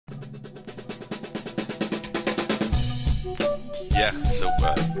Yeah, so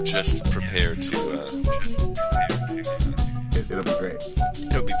just prepare to... It'll be great.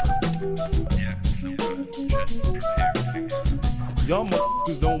 It'll be perfect. Yeah, so just prepare to... Y'all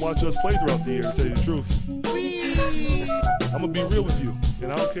motherfuckers don't watch us play throughout the year, to tell you the truth. I'm gonna be real with you,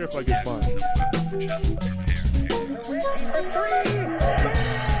 and I don't care if I get fined.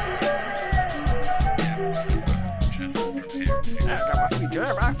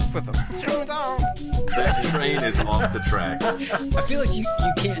 That train is off the track. I feel like you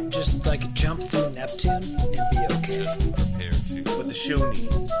can't just like jump through Neptune and be okay. Just prepare to... What the show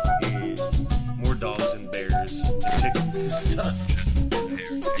needs is more dogs and bears and chickens and stuff.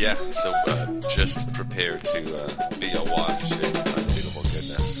 Yeah, so just prepare to be awash in unbeatable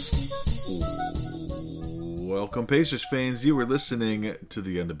goodness. Welcome, Pacers fans. You are listening to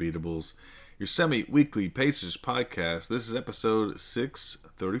the Undebeatables, your semi-weekly Pacers podcast. This is episode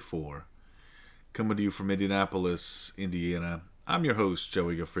 634. Coming to you from Indianapolis, Indiana. I'm your host,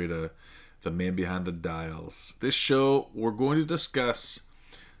 Joey Gaffrida, the man behind the dials. This show, we're going to discuss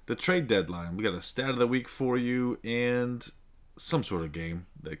the trade deadline. We got a stat of the week for you and some sort of game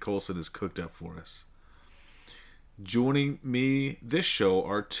that Colson has cooked up for us. Joining me this show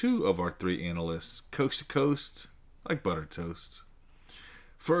are two of our three analysts, coast to coast, like butter toast.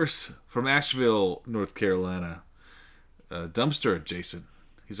 First, from Asheville, North Carolina, Dumpster Jason.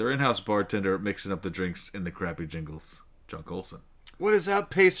 He's our in-house bartender mixing up the drinks in the crappy jingles. John Colson. What is up,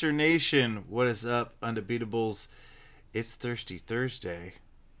 Pacer Nation? What is up, Undebeatables? It's Thirsty Thursday.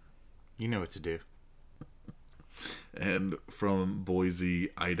 You know what to do. And from Boise,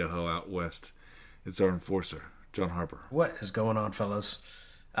 Idaho, out west, it's our enforcer, John Harper. What is going on, fellas?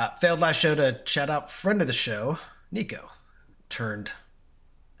 Failed last show to shout out friend of the show, Nico. Turned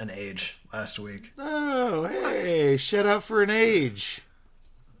an age last week. Oh, hey, shout out for an age.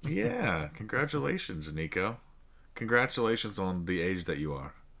 Yeah, congratulations, Nico. Congratulations on the age that you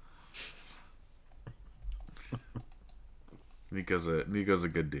are. Nico's a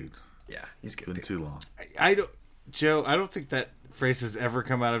good dude. Yeah, he's good. Been too long. I don't, Joe. I don't think that phrase has ever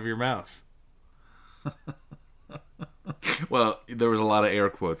come out of your mouth. Well, there was a lot of air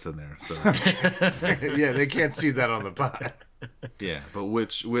quotes in there, so Yeah, they can't see that on the pod. yeah. But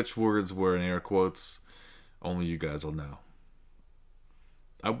which words were in air quotes? Only you guys will know.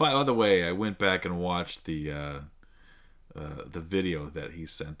 By the way, I went back and watched the video that he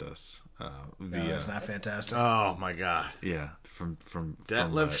sent us via. That's not fantastic. Oh my god. Yeah, from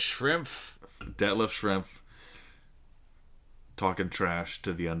Detlef Schrempf. Detlef Schrempf talking trash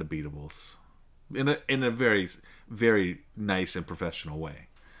to the Undebeatables in a very, very nice and professional way.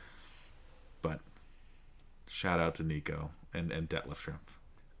 But shout out to Nico and Detlef Schrempf.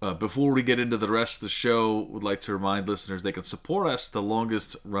 Before we get into the rest of the show, we'd like to remind listeners they can support us, the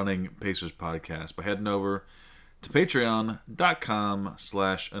longest running Pacers podcast, by heading over to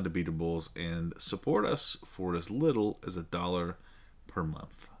patreon.com/undebeatables and support us for as little as $1 per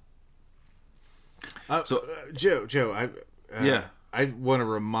month. Joe, yeah. I want to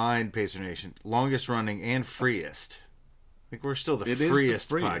remind Pacer Nation, longest running and freest. I think we're still the freest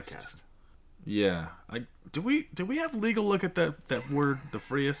podcast. Yeah. Do we have legal look at that word, the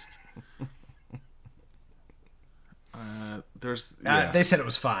freest? They said it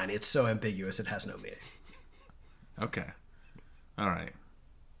was fine. It's so ambiguous it has no meaning. Okay. All right.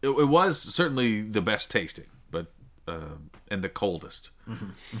 It was certainly the best tasting, but and the coldest.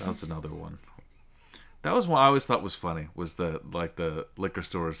 Mm-hmm. That was another one. That was one I always thought was funny. Was the liquor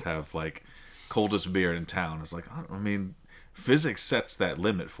stores have like coldest beer in town? It's like, I mean, physics sets that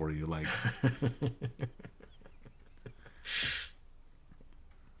limit for you. Like,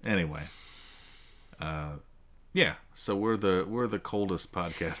 anyway, yeah. So we're the coldest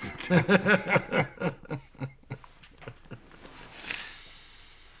podcast in town.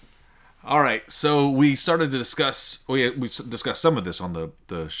 All right, so we started to discuss. We discussed some of this on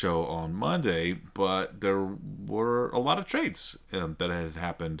the show on Monday, but there were a lot of trades that had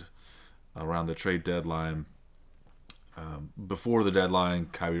happened around the trade deadline. Before the deadline,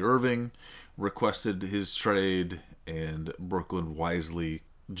 Kyrie Irving requested his trade, and Brooklyn wisely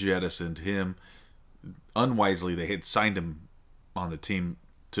jettisoned him. Unwisely, they had signed him on the team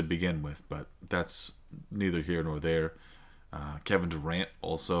to begin with, but that's neither here nor there. Kevin Durant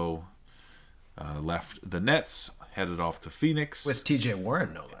also left the Nets, headed off to Phoenix. With T.J.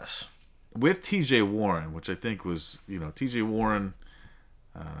 Warren, no less. With T.J. Warren, which I think was, T.J. Warren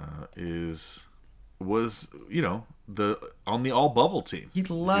was on the all bubble team. He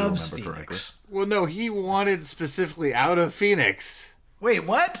loves Phoenix. Correctly. Well, no, he wanted specifically out of Phoenix. Wait,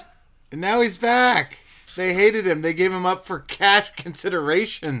 what? And now he's back. They hated him. They gave him up for cash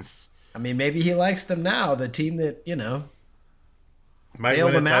considerations. I mean, maybe he likes them now, the team that, Might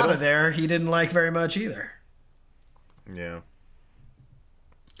bailed win a him out title. of there. He didn't like very much either. Yeah.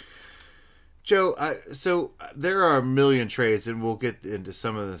 Joe, so there are a million trades, and we'll get into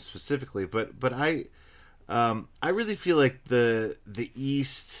some of them specifically. But I really feel like the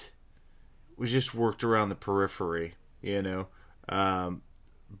East was just worked around the periphery.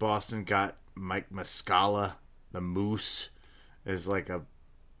 Boston got Mike Muscala, the Moose, as like a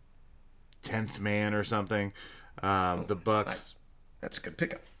 10th man or something. The Bucks. Nice. That's a good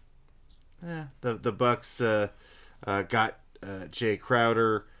pickup. Yeah, the Bucks got Jay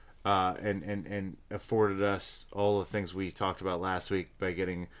Crowder and afforded us all the things we talked about last week by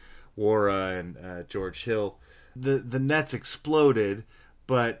getting Wara and George Hill. The Nets exploded,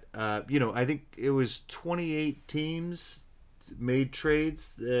 but I think it was 28 teams made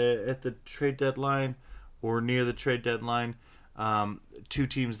trades at the trade deadline or near the trade deadline. Two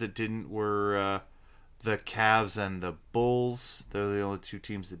teams that didn't were the Cavs and the Bulls. They're the only two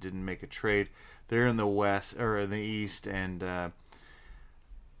teams that didn't make a trade. They're in the West or in the East, and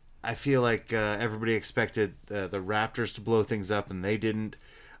I feel like everybody expected the Raptors to blow things up, and they didn't.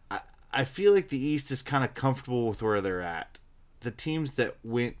 I feel like the East is kind of comfortable with where they're at. The teams that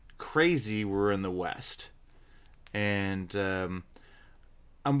went crazy were in the West, and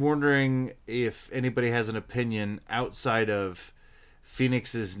I'm wondering if anybody has an opinion outside of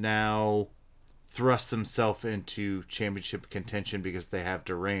Phoenix is now thrust themselves into championship contention because they have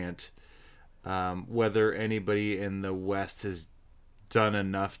Durant. Whether anybody in the West has done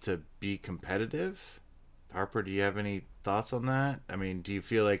enough to be competitive. Harper, do you have any thoughts on that? I mean, do you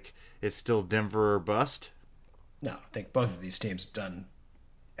feel like it's still Denver or bust? No, I think both of these teams have done.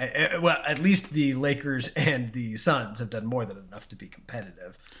 Well, at least the Lakers and the Suns have done more than enough to be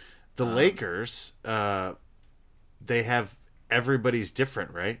competitive. The Lakers, they have everybody's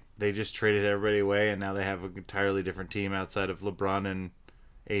different, right? They just traded everybody away, and now they have an entirely different team outside of LeBron and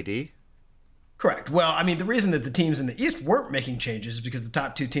AD. Correct. Well, I mean, the reason that the teams in the East weren't making changes is because the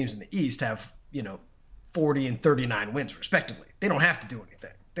top two teams in the East have, 40 and 39 wins respectively. They don't have to do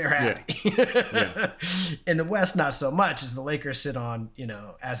anything. They're happy. Yeah. In the West, not so much, as the Lakers sit on,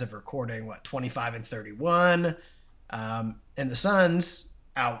 as of recording, 25 and 31. And the Suns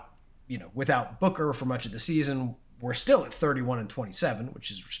out, without Booker for much of the season, we're still at 31 and 27,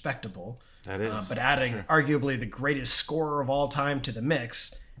 which is respectable. That is. But adding arguably the greatest scorer of all time to the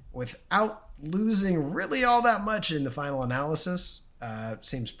mix without losing really all that much in the final analysis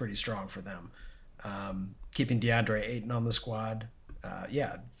seems pretty strong for them. Keeping DeAndre Ayton on the squad,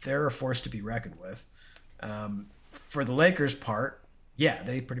 they're a force to be reckoned with. For the Lakers' part,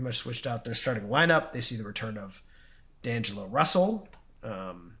 they pretty much switched out their starting lineup. They see the return of D'Angelo Russell.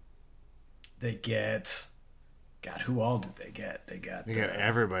 They get... God, who all did they get? They got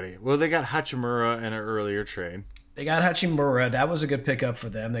everybody. Well, they got Hachimura in an earlier trade. They got Hachimura. That was a good pickup for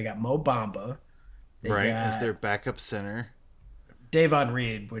them. They got Mo Bamba. As their backup center. Davon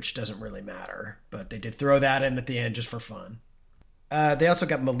Reed, which doesn't really matter, but they did throw that in at the end just for fun. They also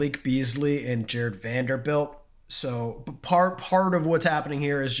got Malik Beasley and Jared Vanderbilt. So part of what's happening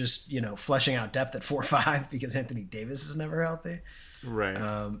here is just, fleshing out depth at 4-5 because Anthony Davis is never healthy. Right.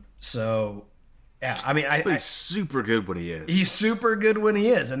 I mean, but he's super good when he is. He's super good when he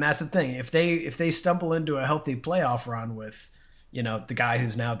is, and that's the thing. If they stumble into a healthy playoff run with, the guy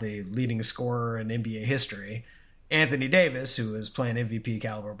who's now the leading scorer in NBA history, Anthony Davis, who was playing MVP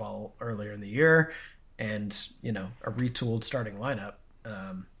caliber ball earlier in the year, and a retooled starting lineup,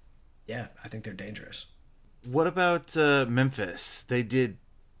 I think they're dangerous. What about Memphis? They did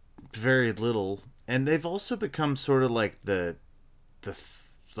very little, and they've also become sort of like the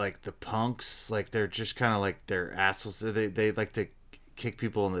punks. Like they're just kind of like they're assholes. They like to kick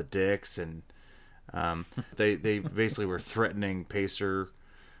people in the dicks, and they basically were threatening Pacer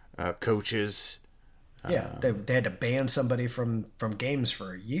coaches. They had to ban somebody from games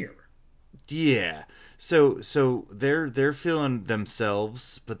for a year. Yeah. So they're feeling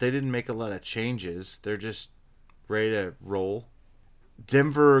themselves, but they didn't make a lot of changes. They're just ready to roll.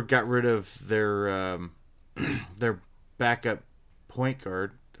 Denver got rid of their backup point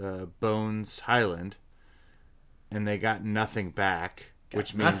guard, Bones Highland, and they got nothing back,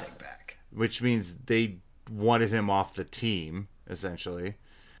 which means they wanted him off the team, essentially.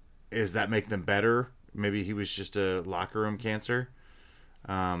 Does that make them better? Maybe he was just a locker room cancer.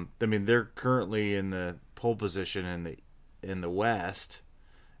 I mean, they're currently in the pole position in the West.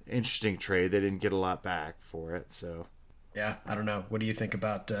 Interesting trade. They didn't get a lot back for it, so. Yeah, I don't know. What do you think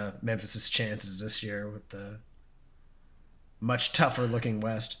about Memphis's chances this year with the much tougher looking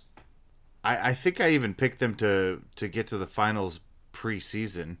West? I think I even picked them to get to the finals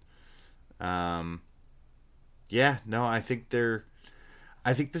preseason. I think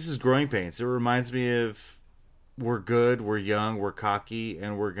I think this is growing pains. It reminds me of we're good, we're young, we're cocky,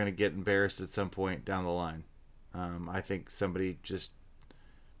 and we're going to get embarrassed at some point down the line. I think somebody just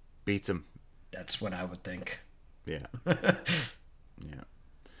beats them. That's what I would think. Yeah.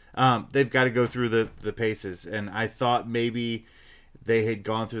 They've got to go through the paces, and I thought maybe they had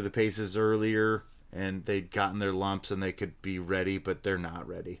gone through the paces earlier and they'd gotten their lumps and they could be ready, but they're not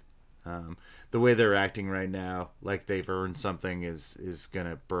ready. The way they're acting right now, like they've earned something, is going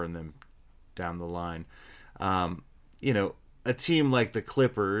to burn them down the line. A team like the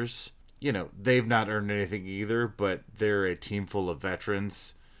Clippers, they've not earned anything either, but they're a team full of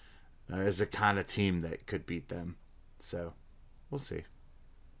veterans. Is a kind of team that could beat them. So, we'll see.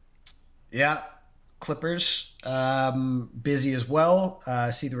 Yeah. Clippers, busy as well.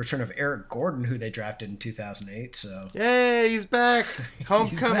 See the return of Eric Gordon, who they drafted in 2008. So yay, he's back.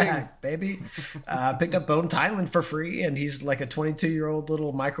 Homecoming. He's back, baby. Picked up Bone Tynan for free, and he's like a 22-year-old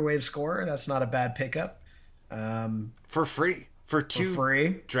little microwave scorer. That's not a bad pickup. For free. For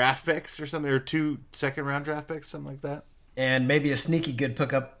two draft picks or something, or 2 second-round draft picks, something like that. And maybe a sneaky good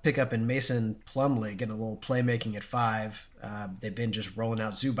pickup in Mason Plumlee, getting a little playmaking at 5. They've been just rolling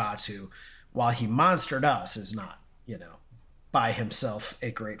out Zubats, who, while he monstered us, is not, by himself a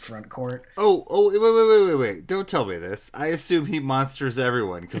great front court. Oh, wait. Don't tell me this. I assume he monsters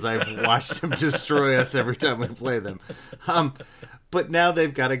everyone because I've watched him destroy us every time we play them. But now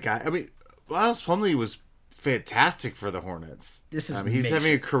they've got a guy. I mean, Miles Plumlee was fantastic for the Hornets. He's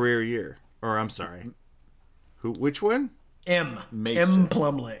having a career year. Or, I'm sorry. Which one? Mason. M.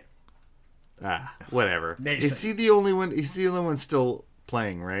 Plumlee. Whatever. Mason. Is he the only one? He's the only one still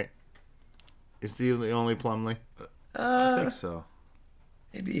playing, right? Is he the only Plumlee? I think so.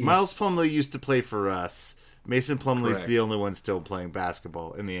 Maybe. Miles Plumlee used to play for us. Mason Plumlee's Correct. the only one still playing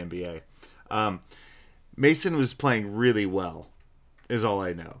basketball in the NBA. Mason was playing really well, is all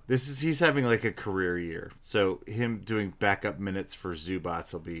I know. He's having like a career year. So him doing backup minutes for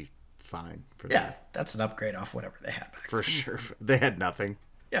Zubats will be fine for them. Yeah, that's an upgrade off whatever they had back For sure. They had nothing.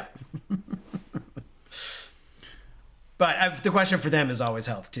 Yeah. But the question for them is always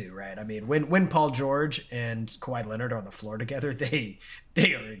health too, right? I mean, when Paul George and Kawhi Leonard are on the floor together, they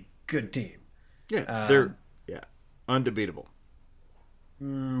are a good team. Yeah, they're undebeatable.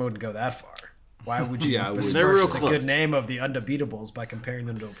 Wouldn't go that far. Why would you Yeah, I wouldn't. They're real besmirch the close. good name of the Undebeatables by comparing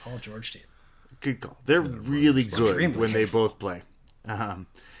them to a Paul George team? Good call. They're really good extremely when they hateful. both play.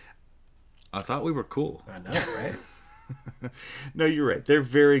 I thought we were cool. I know, right? No, you're right. They're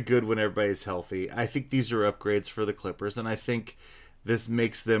very good when everybody's healthy. I think these are upgrades for the Clippers, and I think this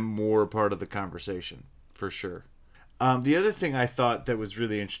makes them more part of the conversation, for sure. The other thing I thought that was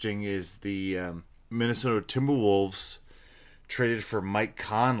really interesting is the Minnesota Timberwolves traded for Mike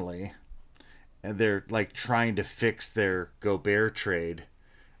Conley, and they're like trying to fix their Gobert trade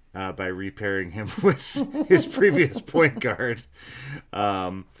by repairing him with his previous point guard,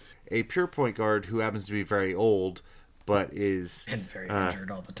 a pure point guard who happens to be very old, but is And very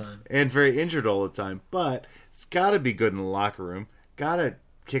injured all the time. and very injured all the time. But it's got to be good in the locker room. Got to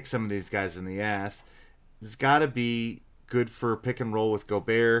kick some of these guys in the ass. It's got to be good for pick and roll with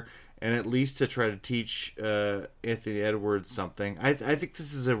Gobert, and at least to try to teach Anthony Edwards something. I think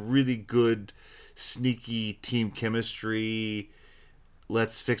this is a really good, sneaky team chemistry.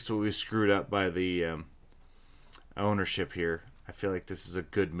 Let's fix what we screwed up by the ownership here. I feel like this is a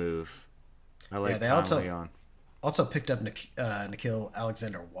good move. I like they Conley on. Also picked up Nikhil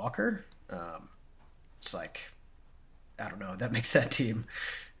Alexander-Walker. It's like, I don't know. That makes that team,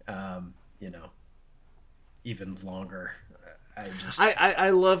 even longer. I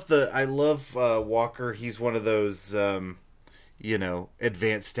love Walker. He's one of those advanced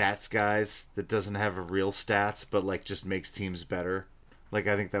stats guys that doesn't have a real stats, but like just makes teams better. Like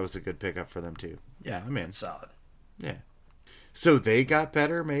I think that was a good pickup for them too. Yeah, I'm in. solid. Yeah. So they got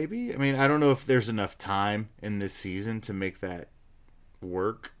better, maybe. I mean, I don't know if there's enough time in this season to make that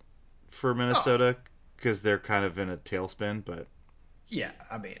work for Minnesota because they're kind of in a tailspin. But Yeah,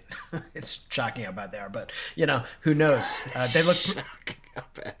 I mean, it's shocking how bad they are, but who knows? They look. how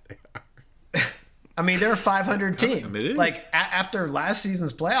bad they are. I mean, they're a 500 team. I mean, it is. Like after last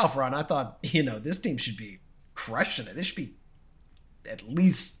season's playoff run, I thought this team should be crushing it. They should be at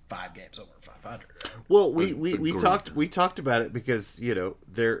least 5 games over 500. Well, we Agreed. talked about it because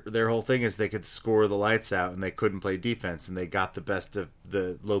their whole thing is they could score the lights out and they couldn't play defense, and they got the best of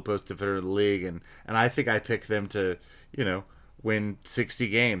the low post defender in the league, and I think I picked them to win 60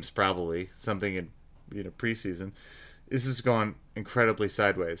 games probably, something in preseason. This has gone incredibly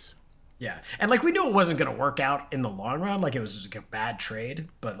sideways. Yeah, and we knew it wasn't going to work out in the long run. It was a bad trade,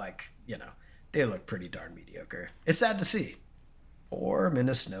 but they look pretty darn mediocre. It's sad to see. Or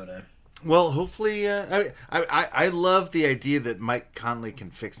Minnesota. Well, hopefully, I love the idea that Mike Conley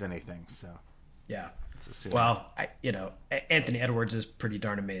can fix anything. So Yeah. let's assume. Well, Anthony Edwards is pretty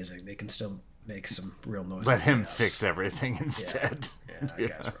darn amazing. They can still make some real noise. let in the him playoffs. fix everything instead. Yeah, that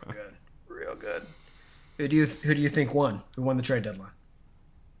guy's real good. Real good. Who do you think won? Who won the trade deadline?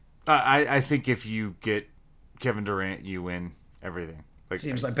 I think if you get Kevin Durant, you win everything.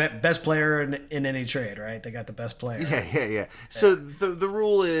 Seems like best player in any trade, right? They got the best player. Yeah. So the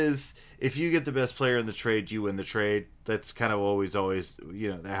rule is if you get the best player in the trade, you win the trade. That's kind of always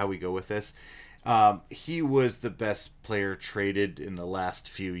how we go with this. He was the best player traded in the last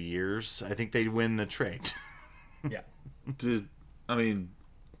few years. I think they'd win the trade. Yeah.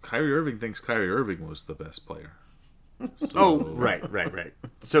 Kyrie Irving thinks Kyrie Irving was the best player. So, Oh, right.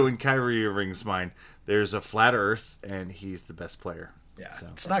 So in Kyrie Irving's mind, there's a flat Earth, and he's the best player. Yeah. So,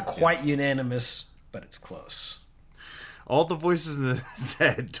 It's not quite unanimous, but it's close. all the voices in his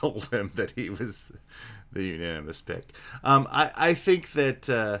head told him that he was the unanimous pick. I think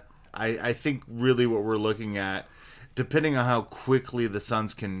that I think really what we're looking at, depending on how quickly the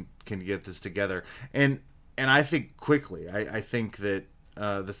Suns can get this together, and I think quickly. I think that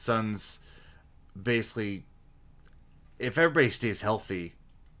the Suns basically, if everybody stays healthy,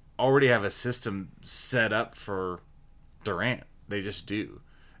 already have a system set up for Durant. They just do.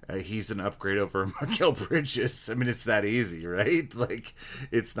 He's an upgrade over Mikal Bridges. I mean, it's that easy, right? Like,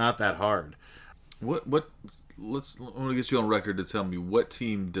 it's not that hard. I want to get you on record to tell me what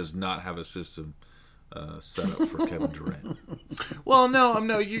team does not have a system set up for Kevin Durant. Well,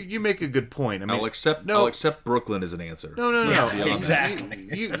 no, you make a good point. I mean, I'll accept Brooklyn as an answer. No. Yeah, exactly.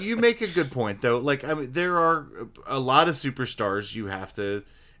 You make a good point, though. Like, I mean, there are a lot of superstars you have to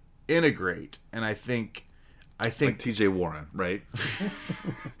integrate, and I think Like T.J. Warren, right?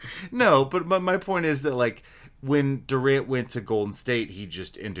 no, but my point is that, like, when Durant went to Golden State, he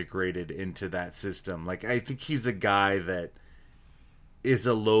just integrated into that system. Like, I think he's a guy that is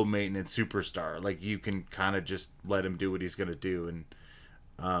a low maintenance superstar. Like, you can kind of just let him do what he's going to do.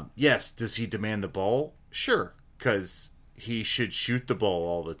 And yes, does he demand the ball? Sure, because he should shoot the ball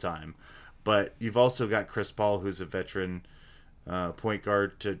all the time. But you've also got Chris Paul, who's a veteran point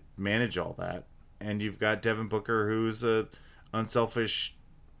guard, to manage all that. And you've got Devin Booker, who's a unselfish,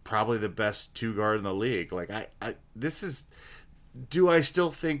 probably the best two guard in the league. Like, do I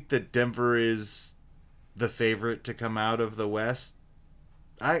still think that Denver is the favorite to come out of the West?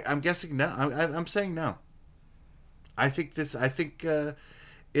 I'm guessing no. I'm saying no. I think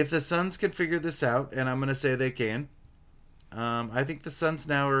if the Suns can figure this out, and I'm going to say they can, I think the Suns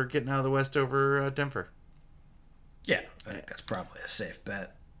now are getting out of the West over Denver. Yeah, I think that's probably a safe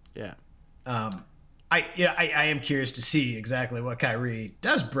bet. Yeah. I am curious to see exactly what Kyrie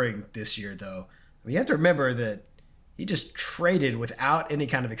does bring this year, though. I mean, you have to remember that he just traded without any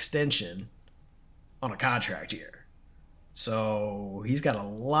kind of extension on a contract year. So he's got a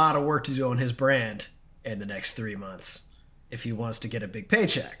lot of work to do on his brand in the next 3 months if he wants to get a big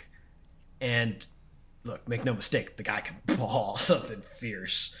paycheck. And look, make no mistake, the guy can ball something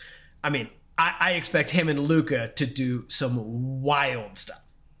fierce. I mean, I expect him and Luka to do some wild stuff.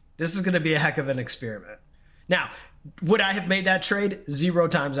 This is going to be a heck of an experiment. Now, would I have made that trade? 0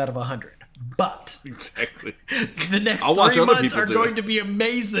 times out of 100. But Exactly. the next I'll watch 3 other months people are do going it. to be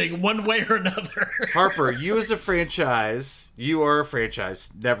amazing one way or another. Harper, you as a franchise,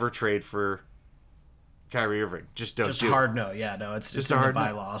 never trade for Kyrie Irving. Just don't Just do a it. hard no. Yeah, no, it's Just in a the hard no.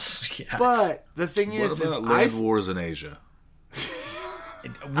 bylaws. Yeah, But the thing What is about land wars in Asia?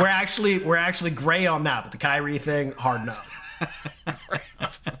 we're actually gray on that, but the Kyrie thing, hard no.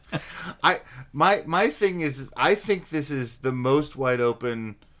 My thing is, I think this is the most wide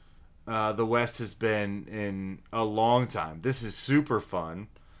open the West has been in a long time. This is super fun.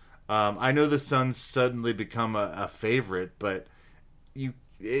 I know the Suns suddenly become a favorite, but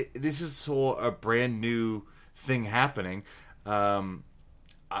this is a brand new thing happening. I'm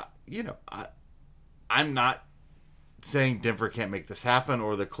not saying Denver can't make this happen,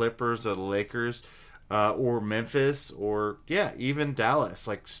 or the Clippers, or the Lakers, or Memphis, or even Dallas.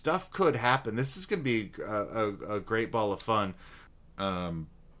 Like, stuff could happen. This is going to be a great ball of fun.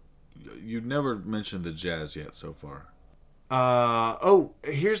 You never mentioned the Jazz yet so far.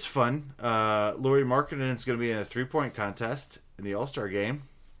 Here's fun. Lauri Markkanen is going to be in a 3-point contest in the All-Star game.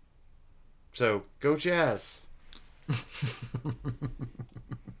 So, go Jazz.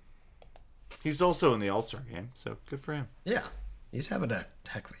 He's also in the All-Star game, so good for him. Yeah, he's having a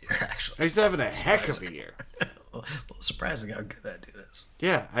heck of a year, actually. He's having a heck of a year. A little surprising how good that dude is.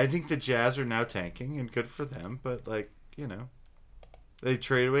 Yeah, I think the Jazz are now tanking, and good for them, but, they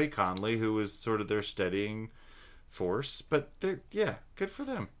traded away Conley, who was sort of their steadying force, but good for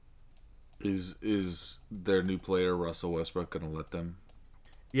them. Is their new player Russell Westbrook going to let them?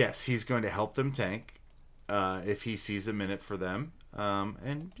 Yes, he's going to help them tank if he sees a minute for them,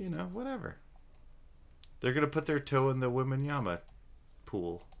 and whatever. They're going to put their toe in the Wembanyama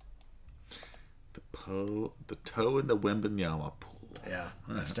pool. The toe in the Wembanyama pool. Yeah,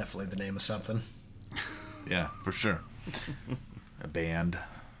 that's definitely the name of something. Yeah, for sure. A band.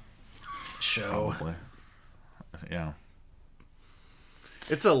 Show. Probably. Yeah.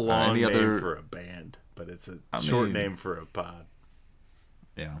 It's a long name other... for a band, but it's a short name for a pod.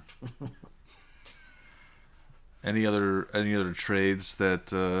 Yeah. Any other trades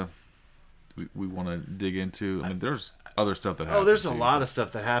that we want to dig into? I mean, there's other stuff that happened. Oh, there's a lot of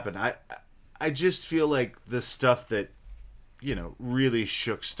stuff that happened. I just feel like the stuff that really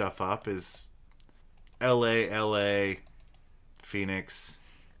shook stuff up is LA, Phoenix,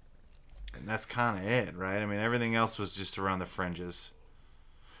 and that's kind of it, right? I mean, everything else was just around the fringes.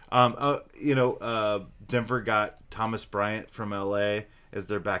 Denver got Thomas Bryant from LA as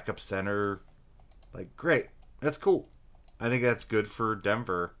their backup center. Like, great. That's cool. I think that's good for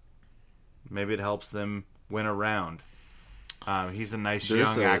Denver. Maybe it helps them win a round. He's a nice,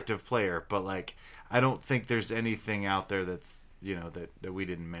 young, active player, but like, I don't think there's anything out there that's, that we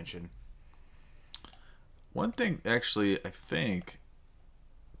didn't mention. One thing, actually, I think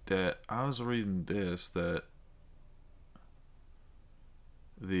that I was reading this, that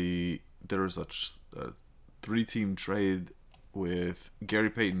there was a 3-team trade with Gary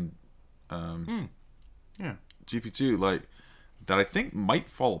Payton, GP2, like, that I think might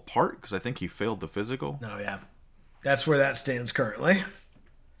fall apart because I think he failed the physical. Oh, yeah. That's where that stands currently.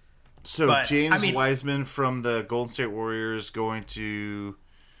 So James Wiseman from the Golden State Warriors going to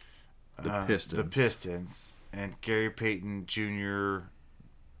the Pistons, and Gary Payton Jr.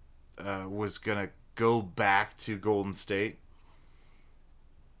 Was gonna go back to Golden State.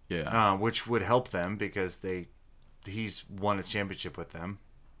 Yeah, which would help them because he's won a championship with them.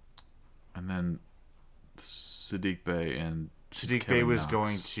 And then Sadiq Bey was Knox.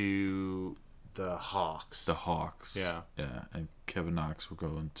 going to the Hawks. Yeah, and Kevin Knox were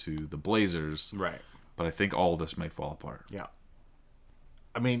going to the Blazers. Right. But I think all of this may fall apart. Yeah.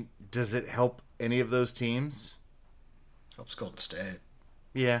 I mean, does it help any of those teams? Helps Golden State.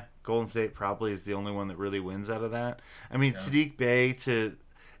 Yeah, Golden State probably is the only one that really wins out of that. I mean, Sadiq Bey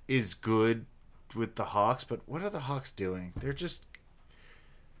is good with the Hawks, but what are the Hawks doing? They're just...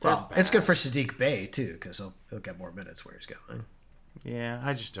 it's good for Sadiq Bey, too, because he'll get more minutes where he's going. Yeah,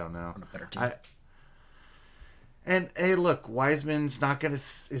 I just don't know. On a better team. And hey, look, Wiseman's not gonna.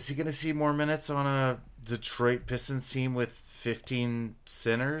 Is he gonna see more minutes on a Detroit Pistons team with 15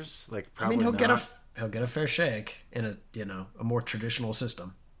 centers? Like, probably. he'll not. get a fair shake in a more traditional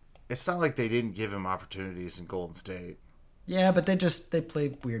system. It's not like they didn't give him opportunities in Golden State. Yeah, but they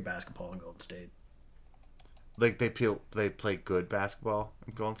play weird basketball in Golden State. Like they play good basketball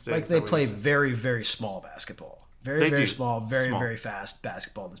in Golden State. Like they play very, very small basketball. Very small, very, small. very fast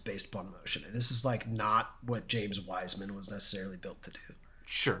basketball that's based upon motion. And this is like not what James Wiseman was necessarily built to do.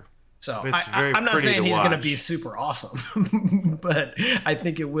 Sure. So It's I'm not saying he's going to be watch. super awesome, but I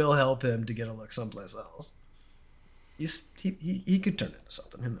think it will help him to get a look someplace else. He could turn into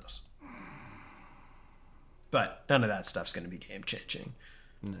something. Who knows? But none of that stuff's going to be game changing.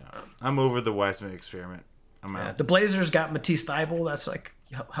 No, I'm over the Wiseman experiment. I'm out. The Blazers got Matisse Thybulle. That's like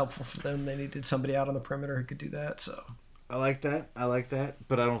helpful for them. They needed somebody out on the perimeter who could do that. So I like that,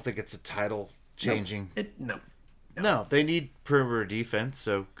 but I don't think it's a title changing. No, they need perimeter defense,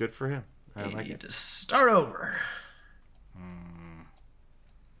 so good for him. I they like need it. to start over.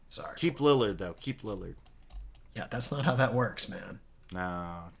 Sorry. Keep Lillard though. Keep Lillard. Yeah, that's not how that works, man.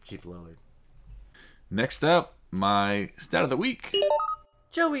 No, keep Lillard. Next up, my stat of the week.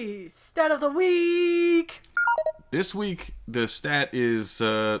 Joey, stat of the week. This week, the stat is,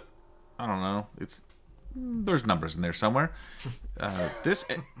 I don't know, there's numbers in there somewhere.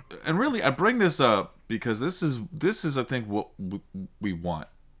 And really, I bring this up because this is I think what we want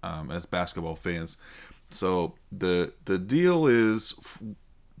as basketball fans. So the deal is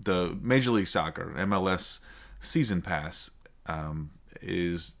the Major League Soccer MLS season pass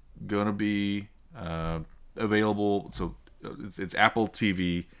is going to be available. So it's Apple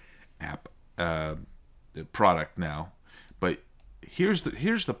TV app product now, but here's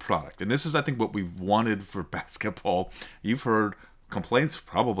the product, and this is I think what we've wanted for basketball. You've heard complaints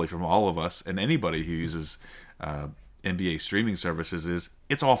probably from all of us and anybody who uses NBA streaming services is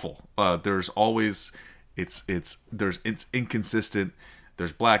it's awful. There's always it's inconsistent.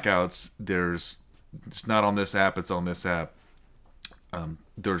 There's blackouts. It's not on this app. It's on this app.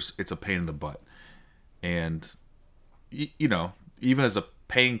 It's a pain in the butt. And you know, even as a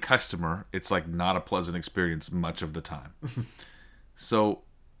paying customer, it's like not a pleasant experience much of the time. So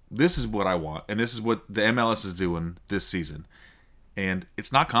this is what I want, and this is what the MLS is doing this season. And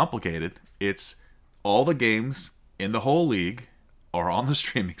it's not complicated. It's all the games in the whole league are on the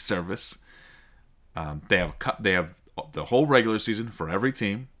streaming service. They have the whole regular season for every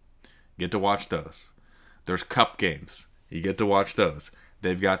team. You get to watch those. There's cup games. You get to watch those.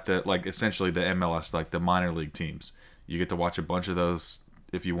 They've got essentially the MLS, like the minor league teams. You get to watch a bunch of those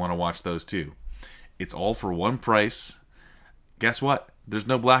if you want to watch those too. It's all for one price. Guess what? There's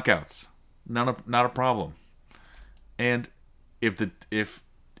no blackouts. Not a problem. And if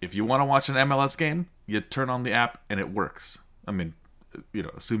you want to watch an MLS game, you turn on the app and it works. I mean, you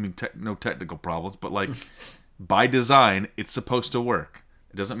know, assuming no technical problems, but like by design, it's supposed to work.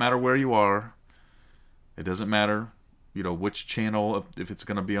 It doesn't matter where you are. It doesn't matter, you know, which channel, if it's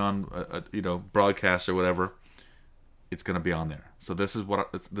going to be on, broadcast or whatever, it's going to be on there. So this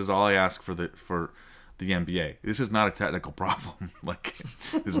is all I ask for the NBA. This is not a technical problem. Like,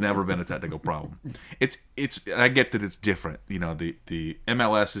 there's never been a technical problem. It's. I get that it's different. You know, the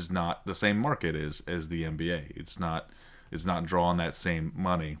MLS is not the same market as the NBA. It's not drawing that same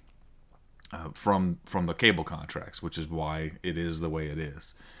money from the cable contracts, which is why it is the way it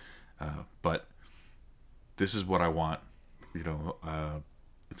is. But this is what I want. You know,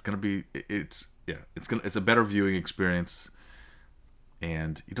 it's gonna be. It's a better viewing experience.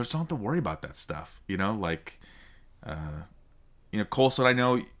 And you just don't have to worry about that stuff, you know. Like, Coulson, I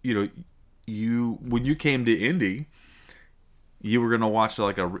know, you when you came to Indy, you were gonna watch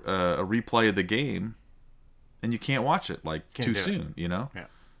like a replay of the game, and you can't watch it too soon, you know. Yeah.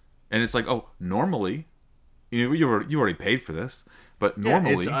 And it's like, oh, normally, you already paid for this, but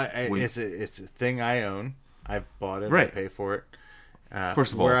normally, it's a thing I own. I bought it. Right. I pay for it.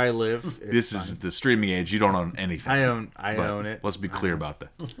 First of all, where I live, this is the streaming age. You don't own anything. I own it. Let's be clear about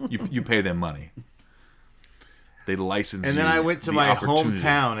that. You pay them money. They license. And then you I went to the my opportunity.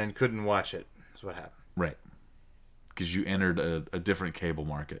 hometown and couldn't watch it. That's what happened. Right. Because you entered a different cable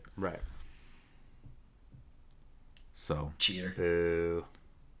market. Right. So. Cheater. Boo.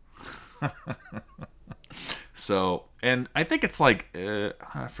 So, and I think it's like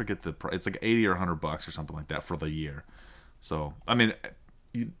I forget the price. It's like $80 or $100 or something like that for the year. So, I mean,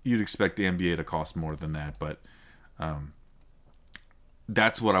 you'd expect the NBA to cost more than that, but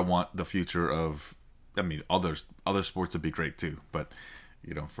that's what I want the future of. I mean, other sports would be great too, but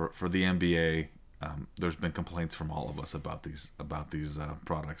for the NBA, there's been complaints from all of us about these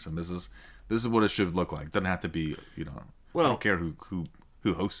products, and this is what it should look like. It doesn't have to be, Well, I don't care who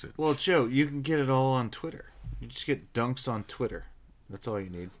hosts it. Well, Joe, you can get it all on Twitter. You just get dunks on Twitter. That's all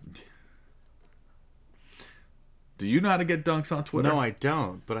you need. Do you know how to get dunks on Twitter? No, I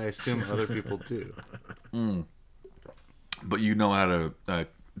don't, but I assume other people do. But you know how to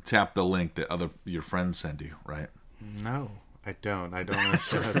tap the link that your friends send you, right? No, I don't. I don't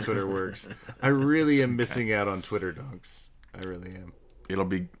understand how Twitter works. I really am missing out on Twitter dunks. I really am. It'll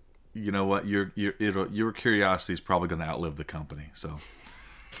be, you know what? Your curiosity is probably going to outlive the company. So.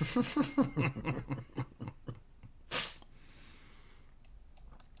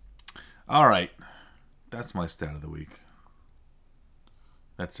 All right. That's my stat of the week.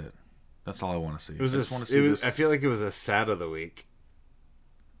 That's it. That's all I want to see. I feel like it was a sad of the week.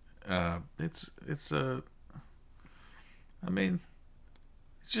 It's I mean,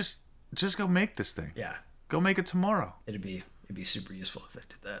 it's just go make this thing. Yeah. Go make it tomorrow. It'd be super useful if they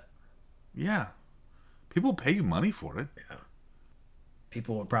did that. Yeah. People pay you money for it. Yeah.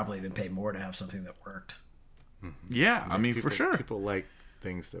 People would probably even pay more to have something that worked. Mm-hmm. Yeah, I mean, for sure. People like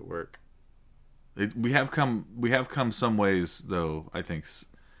things that work. We have come some ways though, I think,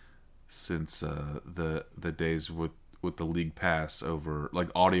 since the days with the League Pass over, like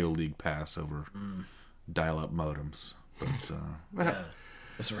audio League Pass over dial-up modems. But Yeah.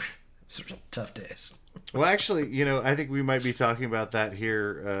 Those were tough days. Well, actually, I think we might be talking about that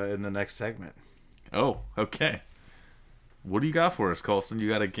here in the next segment. oh, okay. What do you got for us, Coulson? You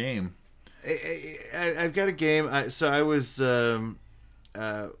got a game? I've got a game. So I was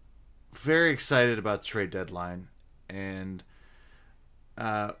very excited about the trade deadline and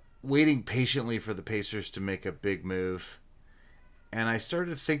waiting patiently for the Pacers to make a big move. And I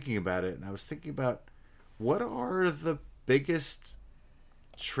started thinking about it, and I was thinking about what are the biggest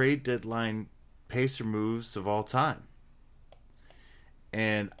trade deadline Pacer moves of all time.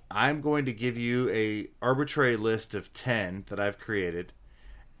 And I'm going to give you a arbitrary list of 10 that I've created,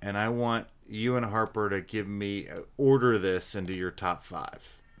 and I want you and Harper to give me order this into your top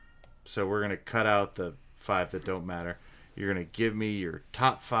 5. So we're going to cut out the 5 that don't matter. You're going to give me your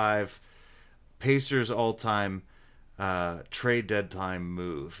top 5 Pacers all-time trade deadline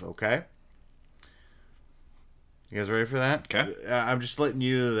move. Okay, you guys ready for that? Okay. I'm just letting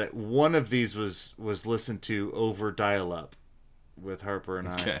you know that one of these was listened to over dial-up with Harper and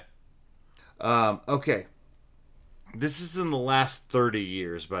I. Okay. Okay. This is in the last 30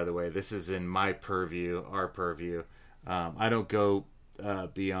 years, by the way. This is in my purview, our purview. I don't go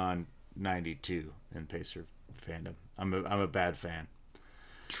beyond 92 in Pacer fandom. I'm a bad fan.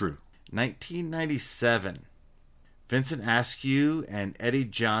 True. 1997. Vincent Askew and Eddie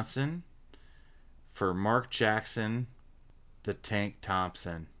Johnson for Mark Jackson, the Tank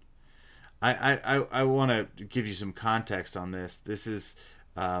Thompson. I want to give you some context on this. This is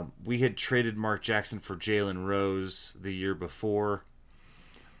we had traded Mark Jackson for Jalen Rose the year before,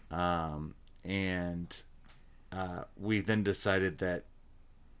 and we then decided that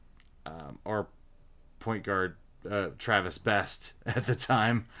our point guard Travis Best at the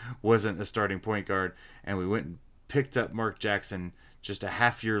time wasn't a starting point guard, and we went and picked up Mark Jackson just a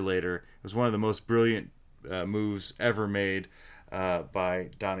half year later. It was one of the most brilliant moves ever made by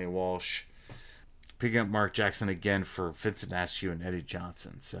Donnie Walsh, picking up Mark Jackson again for Vincent Askew and Eddie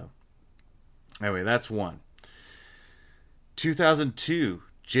Johnson. So anyway, that's one. 2002,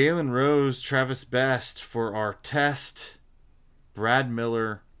 Jalen Rose, Travis Best for Artest, Brad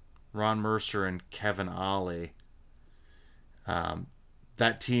Miller, Ron Mercer, and Kevin Ollie.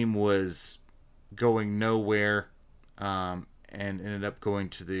 That team was going nowhere and ended up going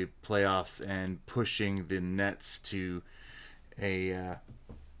to the playoffs and pushing the Nets to a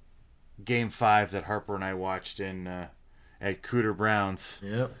Game 5 that Harper and I watched in at Cooter Browns.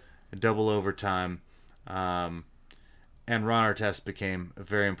 Yep. Double overtime. And Ron Artest became a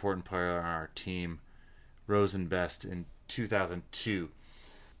very important player on our team. Rose and Best in 2002.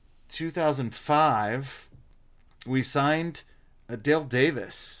 2005, we signed Dale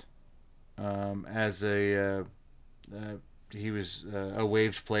Davis as he was a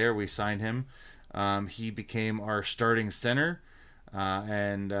waived player. We signed him. He became our starting center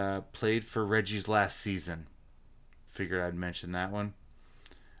and played for Reggie's last season. Figured I'd mention that one.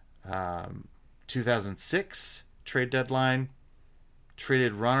 2006, trade deadline.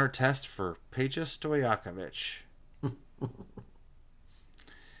 Traded Ron Artest for Peja Stojakovic.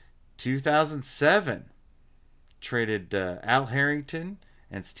 2007, traded Al Harrington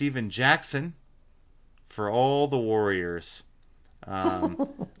and Steven Jackson for all the Warriors.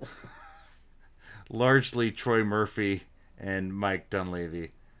 Largely Troy Murphy and Mike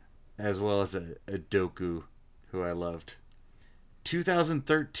Dunleavy, as well as a Doku, who I loved.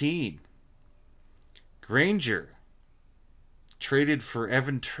 2013, Granger traded for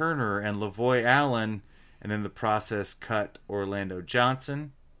Evan Turner and Lavoy Allen, and in the process cut Orlando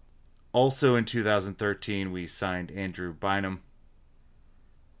Johnson. Also in 2013, we signed Andrew Bynum.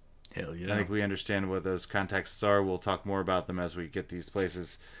 Hell yeah. I think we understand what those contexts are. We'll talk more about them as we get these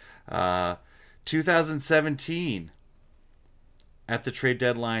places. 2017, at the trade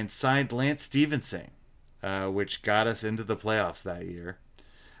deadline, signed Lance Stevenson, which got us into the playoffs that year.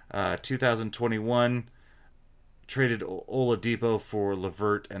 2021, traded Oladipo for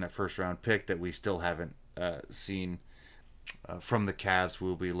LeVert and a first-round pick that we still haven't seen from the Cavs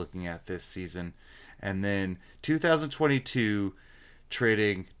we'll be looking at this season. And then 2022,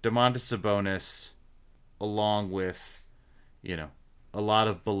 trading Domantas Sabonis along with, a lot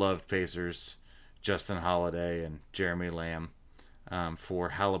of beloved Pacers, Justin Holiday and Jeremy Lamb, for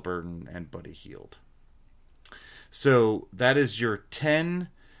Halliburton and Buddy Hield. So that is your 10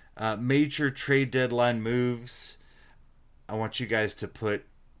 major trade deadline moves. I want you guys to put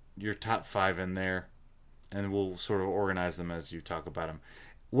your top 5 in there, and we'll sort of organize them as you talk about them.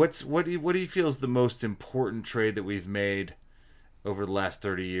 What do you feel is the most important trade that we've made over the last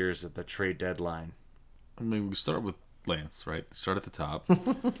 30 years at the trade deadline? I mean, we start with Lance, right? Start at the top.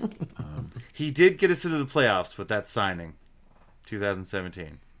 He did get us into the playoffs with that signing,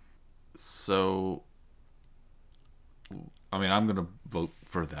 2017. So, I mean, I'm going to vote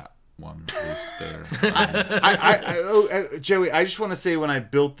for that one, at least there. Joey, I just want to say, when I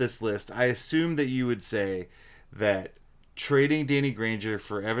built this list, I assumed that you would say that trading Danny Granger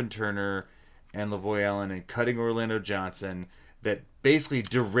for Evan Turner and Lavoy Allen and cutting Orlando Johnson, that basically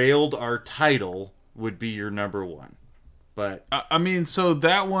derailed our title, would be your number one. But I mean, so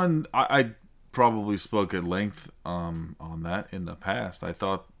that one, I probably spoke at length on that in the past. I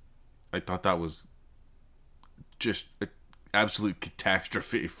thought that was just an absolute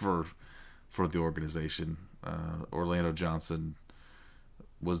catastrophe for the organization. Orlando Johnson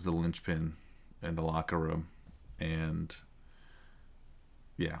was the linchpin in the locker room, and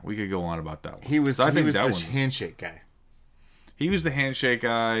yeah, we could go on about that one. He was the handshake guy. He was the handshake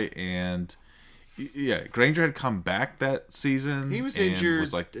guy, and Yeah, Granger had come back that season. He was and injured.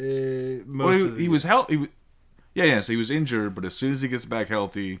 Was like, Most of the he was healthy. Yeah. So he was injured, but as soon as he gets back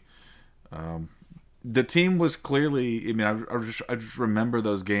healthy, the team was clearly. I mean, I just remember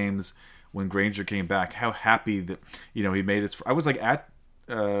those games when Granger came back. How happy that he made it. I was like I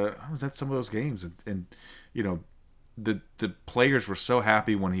was at some of those games, and the players were so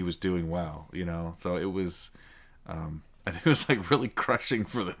happy when he was doing well. So it was. I think it was like really crushing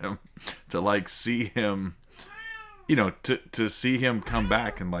for them to like see him, to see him come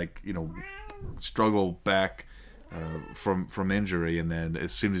back and like struggle back from injury, and then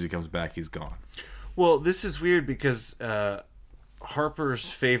as soon as he comes back, he's gone. Well, this is weird because Harper's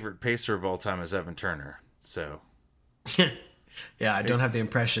favorite pacer of all time is Evan Turner. So, Yeah, I don't have the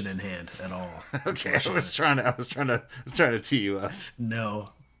impression in hand at all. okay, I was trying to tee you up. No.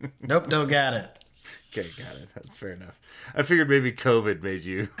 Nope, don't got it. Okay, got it. That's fair enough. I figured maybe COVID made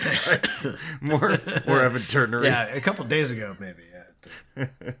you more Evan Turner. Yeah, a couple days ago, maybe. Yeah.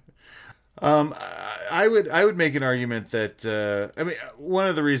 I would make an argument that one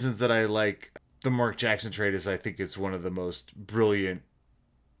of the reasons that I like the Mark Jackson trade is I think it's one of the most brilliant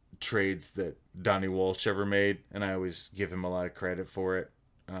trades that Donnie Walsh ever made, and I always give him a lot of credit for it.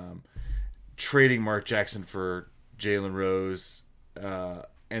 Trading Mark Jackson for Jalen Rose,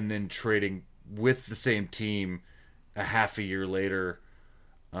 and then trading with the same team a half a year later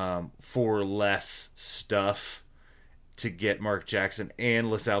for less stuff to get Mark Jackson and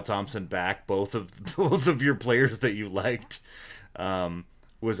LaSalle Thompson back, both of your players that you liked,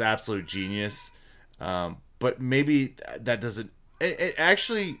 was absolute genius. But maybe that doesn't. It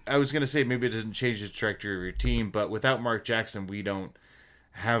actually, I was going to say maybe it doesn't change the trajectory of your team, but without Mark Jackson, we don't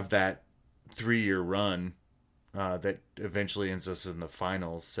have that 3-year run that eventually ends us in the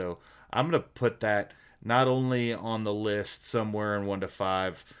finals. So I'm going to put that not only on the list somewhere in 1 to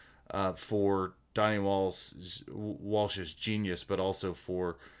 5 for Donnie Walsh's genius, but also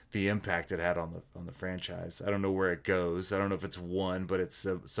for the impact it had on the franchise. I don't know where it goes. I don't know if it's 1, but it's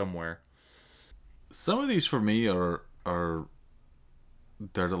somewhere. Some of these for me are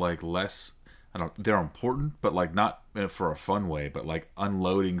they're like less. They're important, but like not for a fun way, but like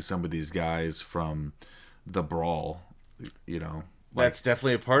unloading some of these guys from the brawl. That's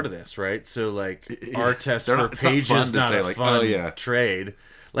definitely a part of this, right? So, like, our test for not Paige is not a like, fun trade.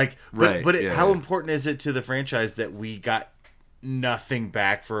 Like, but yeah, how important is it to the franchise that we got nothing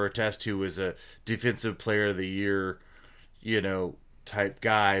back for Artest, who was a defensive player of the year, type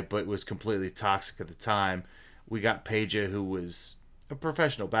guy, but was completely toxic at the time? We got Paige, who was a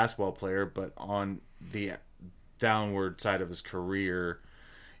professional basketball player, but on the downward side of his career,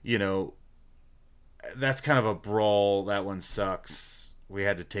 that's kind of a brawl. That one sucks. We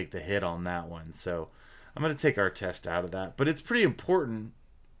had to take the hit on that one. So I'm going to take Artest out of that. But it's pretty important.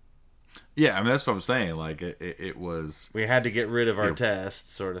 Yeah, I mean, that's what I'm saying. Like, it was... We had to get rid of Artest,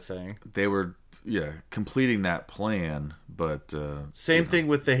 sort of thing. They were, completing that plan, but... Same thing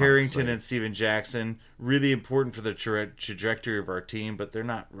with the Harrington and Steven Jackson. Really important for the trajectory of our team, but they're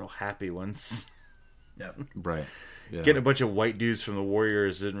not real happy ones. Yep. Right. Yeah. Getting a bunch of white dudes from the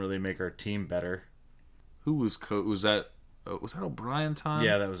Warriors didn't really make our team better. Who was was that O'Brien time?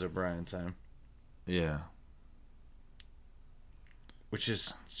 Yeah, that was O'Brien time. Yeah. Which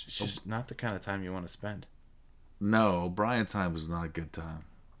is just not the kind of time you want to spend. No, O'Brien time was not a good time.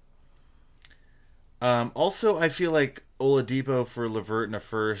 Also, I feel like Oladipo for LeVert in a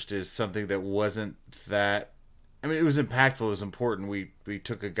first is something that wasn't that... I mean, it was impactful. It was important. We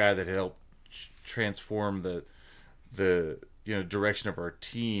took a guy that helped transform the direction of our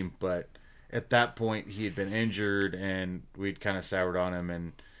team, but at that point he had been injured and we'd kind of soured on him,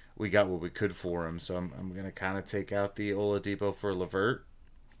 and we got what we could for him. So I'm going to kind of take out the Oladipo for LeVert.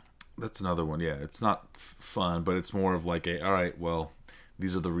 That's another one. Yeah, it's not fun, but it's more of like all right, well,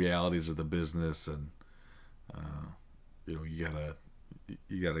 these are the realities of the business, and you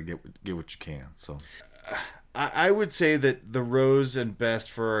gotta get what you can. So I would say that the Rose and best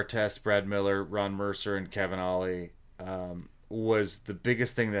for our test, Brad Miller, Ron Mercer, and Kevin Ollie, was the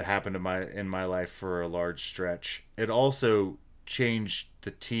biggest thing that happened in my life for a large stretch. It also changed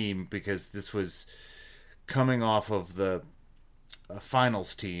the team because this was coming off of the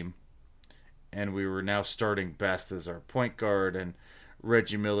finals team, and we were now starting Best as our point guard, and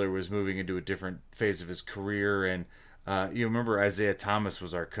Reggie Miller was moving into a different phase of his career. And you remember Isaiah Thomas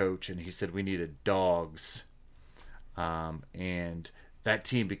was our coach, and he said we needed dogs. And that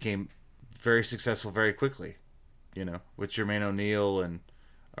team became very successful very quickly, with Jermaine O'Neal and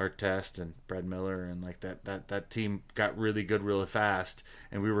Artest and Brad Miller, and like that team got really good really fast,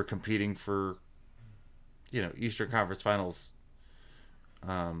 and we were competing for, Eastern Conference Finals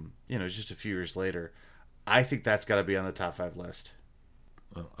just a few years later. I think that's got to be on the top 5 list.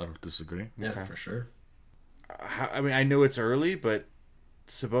 I don't disagree. Yeah, for sure. I know it's early, but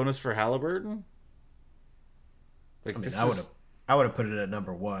Sabonis for Halliburton? Like, I would have put it at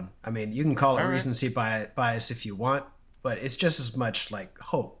number 1. I mean, you can call it All right. recency bias if you want, but it's just as much like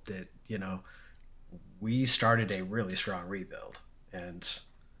hope that, we started a really strong rebuild, and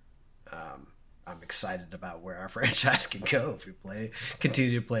I'm excited about where our franchise can go if we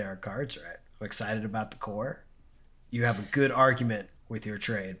continue to play our cards right. I'm excited about the core. You have a good argument with your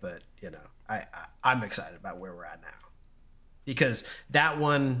trade, but I'm excited about where we're at now, because that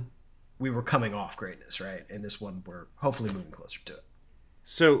one we were coming off greatness, right? And this one we're hopefully moving closer to it.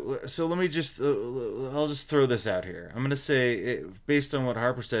 So let me just I'll just throw this out here. I'm going to say, based on what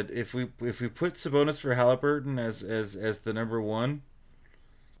Harper said, if we put Sabonis for Halliburton as the number 1,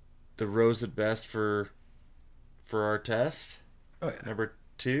 the Rose at best for our test. Oh yeah. Number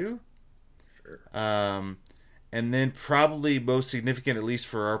 2. Sure. And then probably most significant, at least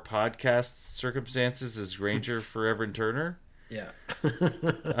for our podcast circumstances, is Granger for Evan Turner. Yeah.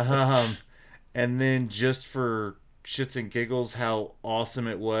 And then just for shits and giggles, how awesome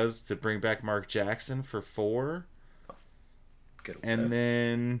it was to bring back Mark Jackson for 4. Good. And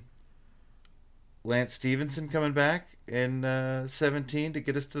then Lance Stevenson coming back in 17 to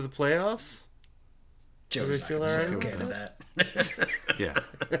get us to the playoffs. Joe's Do we not feel gonna all say right okay with to that. Yeah.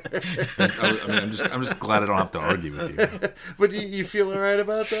 I'm just glad I don't have to argue with you. But you feel all right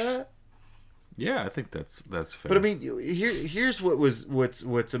about that? Yeah, I think that's fair. But I mean, here's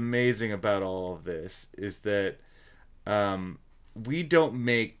what's amazing about all of this is that we don't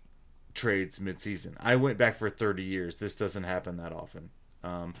make trades midseason. I went back for 30 years. This doesn't happen that often.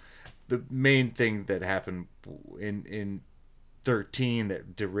 The main thing that happened in 13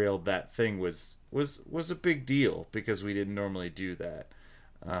 that derailed that thing was a big deal, because we didn't normally do that.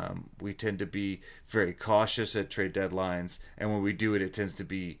 We tend to be very cautious at trade deadlines, and when we do it, it tends to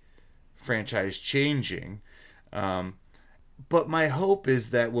be franchise changing. But my hope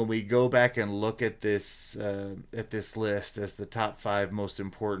is that when we go back and look at this list as the top 5 most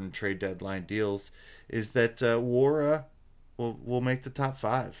important trade deadline deals, is that Wara will make the top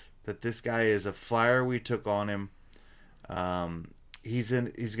 5. That this guy is a flyer we took on him. He's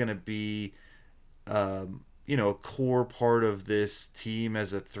going to be a core part of this team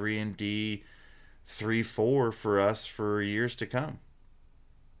as a 3-and-D 3-4 for us for years to come.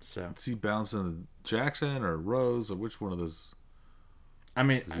 So is he bouncing Jackson or Rose, or which one of those? I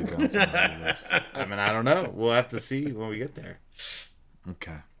mean, Is he bouncing on the list? I don't know. We'll have to see when we get there.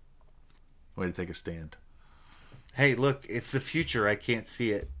 Okay. Way to take a stand. Hey, look, it's the future. I can't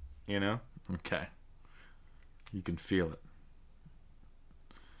see it, Okay. You can feel it.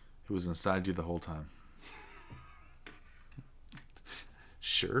 It was inside you the whole time.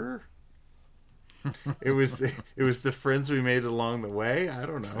 Sure. It was the friends we made along the way. I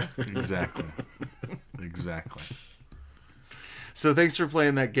don't know. Exactly. Exactly. So thanks for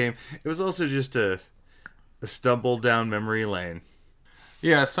playing that game. It was also just a stumble down memory lane.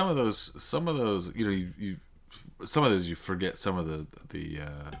 Yeah, some of those, some of those you forget some of the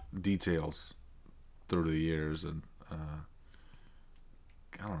details through the years, and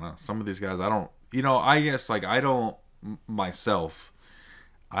I don't know. Some of these guys, I guess I don't myself.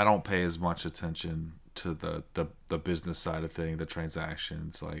 I don't pay as much attention to the business side of things, the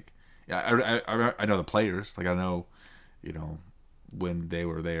transactions. I know the players. I know, when they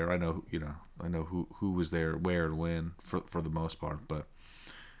were there. I know who was there, where, and when for the most part. But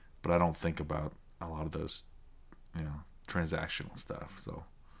I don't think about a lot of those, transactional stuff. So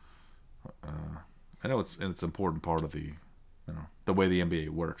I know it's an important part of the way the NBA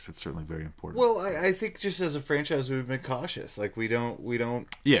works. It's certainly very important. Well, I think just as a franchise, we've been cautious. We don't,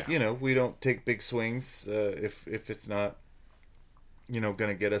 Yeah. we don't take big swings if it's not, going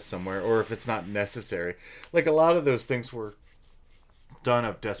to get us somewhere, or if it's not necessary. A lot of those things were done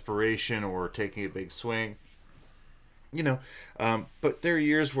of desperation or taking a big swing, but there are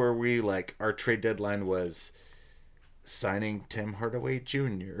years where we our trade deadline was signing Tim Hardaway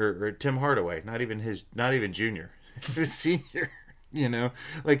Jr. or Tim Hardaway, not even junior. It was senior,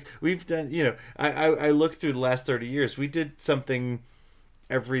 we've done, I looked through the last 30 years. We did something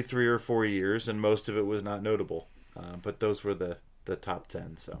every 3 or 4 years, and most of it was not notable. But those were the top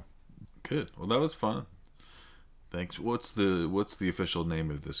 10. So good. Well, that was fun. Thanks. What's the official name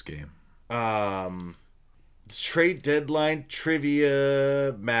of this game? Trade deadline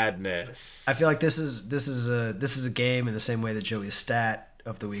trivia madness. I feel like this is a game in the same way that Joey's stat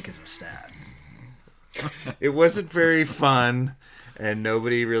of the week is a stat. It wasn't very fun, and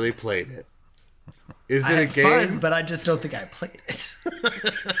nobody really played it. Is I it a had game? fun, but I just don't think I played it.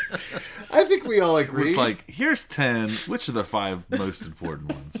 I think we all It agree. was like, here's 10. Which are the 5 most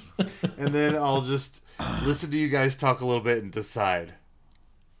important ones? And then I'll just listen to you guys talk a little bit and decide.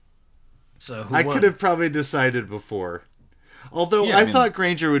 So who I won? could have probably decided before. Although Yeah, I I mean, thought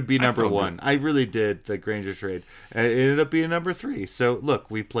Granger would be number felt 1. good. I really did, the Granger trade. It ended up being number 3. So, look,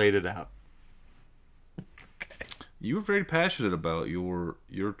 we played it out. You were very passionate about your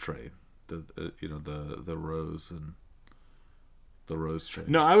trade, the Rose and the Rose trade.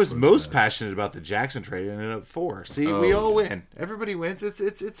 No, I was Rose most Bass. passionate about the Jackson trade. It ended up 4. See, we all win. Everybody wins. It's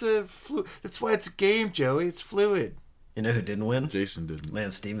a that's why it's a game, Joey. It's fluid. You know who didn't win? Jason didn't.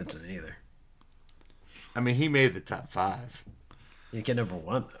 Lance Stevenson either. I mean, he made the top 5. You get number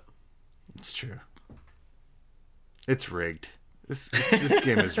 1 though. It's true. It's rigged. This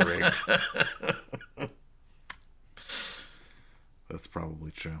game is rigged. That's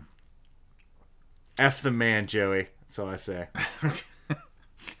probably true. F the man, Joey. That's all I say.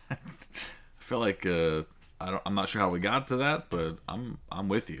 I feel like I'm not sure how we got to that, but I'm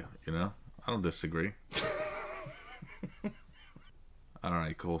with you. You know, I don't disagree. All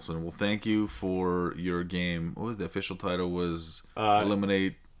right, Colson. Well, thank you for your game. What was the official title? Was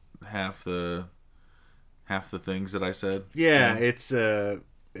eliminate half the things that I said. Yeah, it's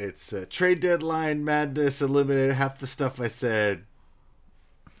trade deadline madness. Eliminated half the stuff I said.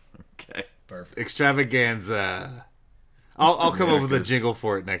 Okay. Perfect. Extravaganza. I'll come up with a 'cause- jingle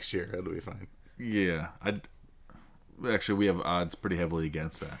for it next year. It'll be fine. Yeah, actually we have odds pretty heavily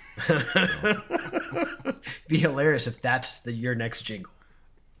against that. Be hilarious if that's your next jingle.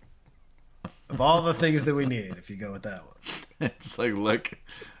 Of all the things that we need, if you go with that one. It's like, look,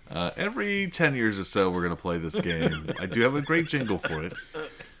 every 10 years or so we're gonna play this game. I do have a great jingle for it.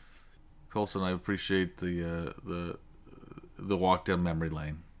 Colson, I appreciate the walk down memory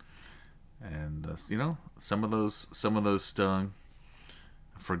lane, and some of those stung.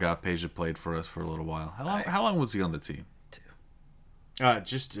 I forgot Page had played for us for a little while. How long was he on the team? I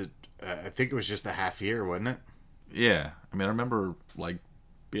think it was just a half year, wasn't it? Yeah, I mean, I remember being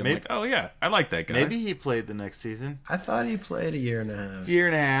Maybe- like, oh yeah, I like that guy. Maybe he played the next season. I thought he played a year and a half. Year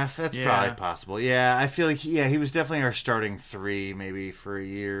and a half. That's Yeah. probably possible. Yeah, I feel like he was definitely our starting 3, maybe for a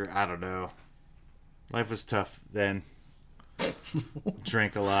year. I don't know. Life was tough then.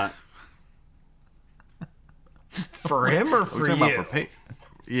 Drank a lot. For him or We're for talking you? about for Page.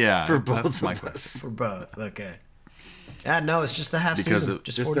 Yeah, For both that's my of question. us. For both. Okay. No, it's just the half Because season. of-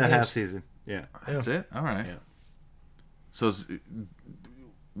 Just Just 40 the games. half season. Yeah. That's it. All right. Yeah. So was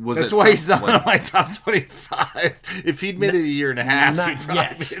That's it why he's not like- on my top 25. If he'd made it a year and a half, Not he'd probably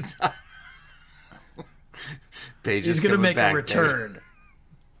yet. be top. Page He's is going to coming make back, a return. baby.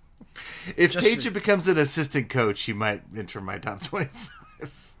 If Just Page for- becomes an assistant coach, he might enter my top 25.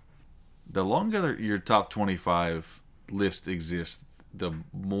 The longer your top 25 list exists, the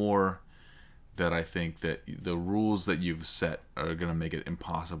more that I think that the rules that you've set are going to make it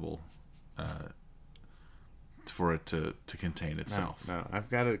impossible for it to contain itself. No, I've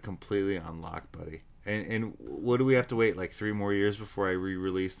got it completely unlocked, buddy. And what do we have to wait, like 3 more years before I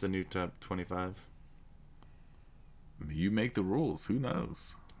re-release the new top 25? You make the rules. Who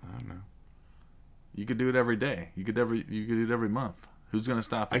knows? I don't know. You could do it every day. You could do it every month. Who's going to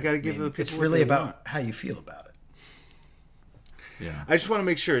stop you? I got to give the people It's what really they about want. how you feel about it. Yeah. I just want to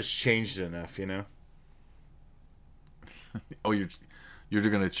make sure it's changed enough, you know? Oh, you're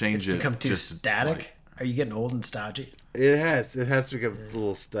going to change It's it. become too just static. like- Are you getting old and stodgy? It has become a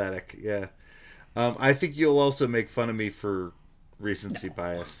little static, yeah. I think you'll also make fun of me for recency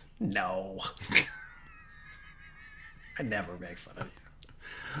bias. No. I never make fun of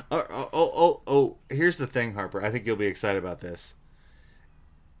you. Here's the thing, Harper. I think you'll be excited about this.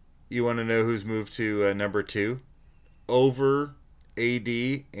 You want to know who's moved to number 2 over AD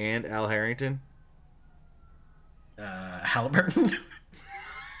and Al Harrington? Halliburton?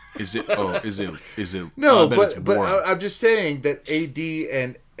 Is it? Oh, is it? No, I bet it's but Warren. I'm just saying that AD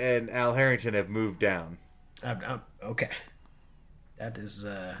and Al Harrington have moved down. Okay. That is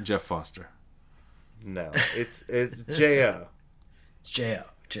Jeff Foster. No, it's Jo. it's J.O.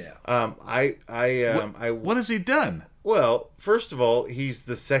 What has he done? Well, first of all, he's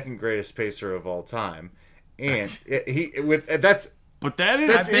the second greatest pacer of all time, and that's But that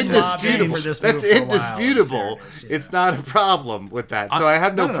is I've been lobbying indisputable. for this That's move for a while, in indisputable. fairness, yeah. It's not a problem with that. So I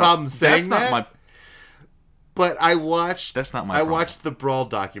have no problem saying that's that. not my. But I watched. That's not my I problem. watched the Brawl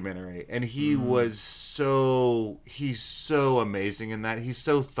documentary, and he was he's so amazing in that. He's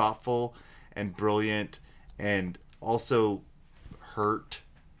so thoughtful and brilliant, and also hurt,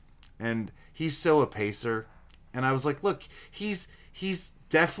 and he's so a pacer. And I was like, look, he's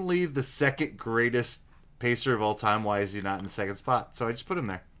definitely the second greatest pacer of all time. Why is he not in the second spot? So I just put him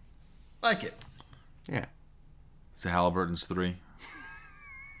there. Like it. Yeah. So Halliburton's 3.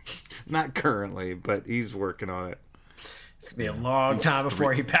 Not currently, but he's working on it. It's going to be a long time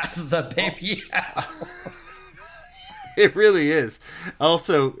before he passes up Baby Al. It really is.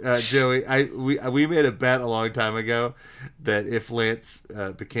 Also, Joey, we made a bet a long time ago that if Lance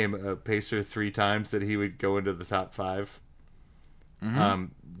became a pacer 3 times, that he would go into the top 5.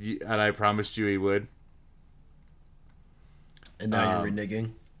 And I promised you he would. And now you're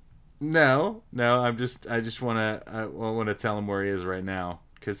reneging. No. I just want to tell him where he is right now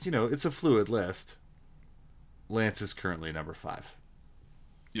because it's a fluid list. Lance is currently number 5.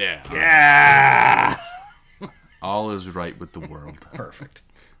 Yeah. Yeah. All is right with the world. Perfect.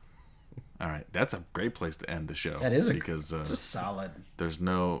 All right, that's a great place to end the show. That is because it's a solid. There's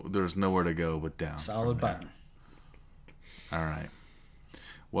nowhere to go but down. Solid button. All right.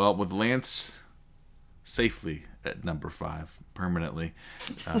 Well, with Lance safely at number 5 permanently.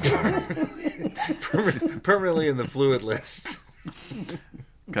 Permanently in the fluid list.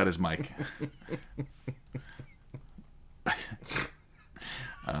 Got his mic.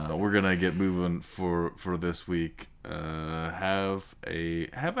 We're gonna get moving for this week. Have a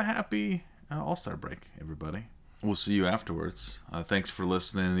happy All-Star break, everybody. We'll see you afterwards. Thanks for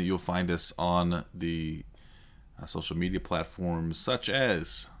listening. You'll find us on the social media platforms such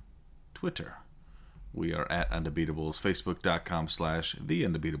as Twitter. We are at Undebeatables. Facebook.com/The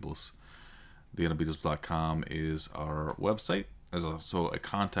Undebeatables. TheUndebeatables.com is our website. There's also a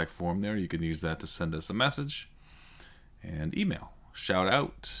contact form there. You can use that to send us a message and email. Shout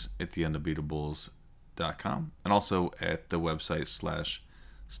out at TheUndebeatables.com and also at the website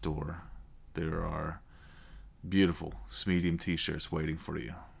 /store. There are beautiful Smedium t-shirts waiting for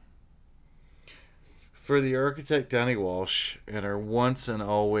you. For the architect Donnie Walsh and our once and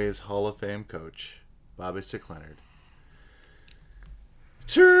always Hall of Fame coach, Bobby Stick Leonard.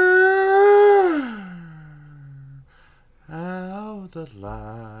 Turn out the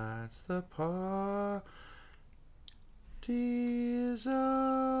lights, the party is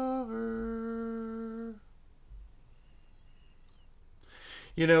over.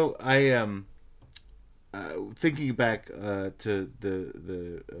 I am thinking back to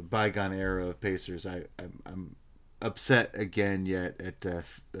the bygone era of Pacers. I'm upset again yet at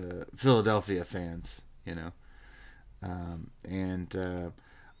Philadelphia fans.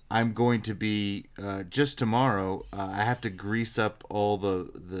 I'm going to be just tomorrow. I have to grease up all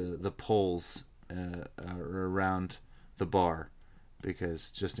the poles around the bar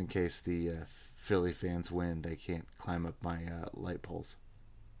because just in case the Philly fans win, they can't climb up my light poles.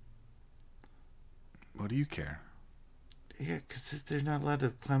 What do you care? Yeah, because they're not allowed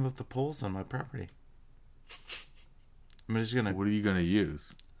to climb up the poles on my property. I'm just gonna. What are you gonna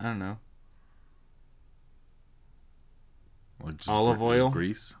use? I don't know. Like just Olive oil? Just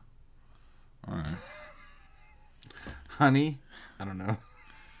grease? All right. Honey? I don't know.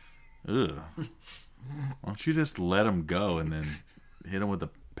 Ugh. Why don't you just let them go and then hit them with a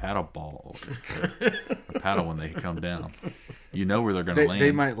paddle ball or paddle when they come down? You know where they're going to land.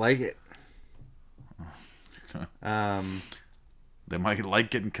 They might like it. They might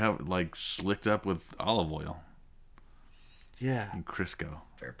like getting covered, like slicked up with olive oil. Yeah. And Crisco.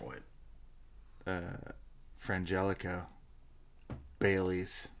 Fair point. Frangelico.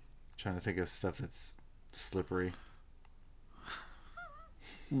 Bailey's. Trying to think of stuff that's slippery.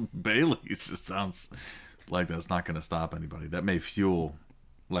 Bailey's just sounds like that's not going to stop anybody. That may fuel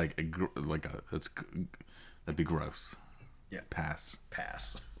that'd be gross. Yeah. Pass.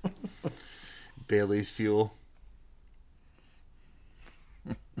 Bailey's fuel.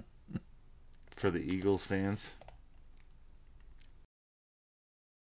 For the Eagles fans.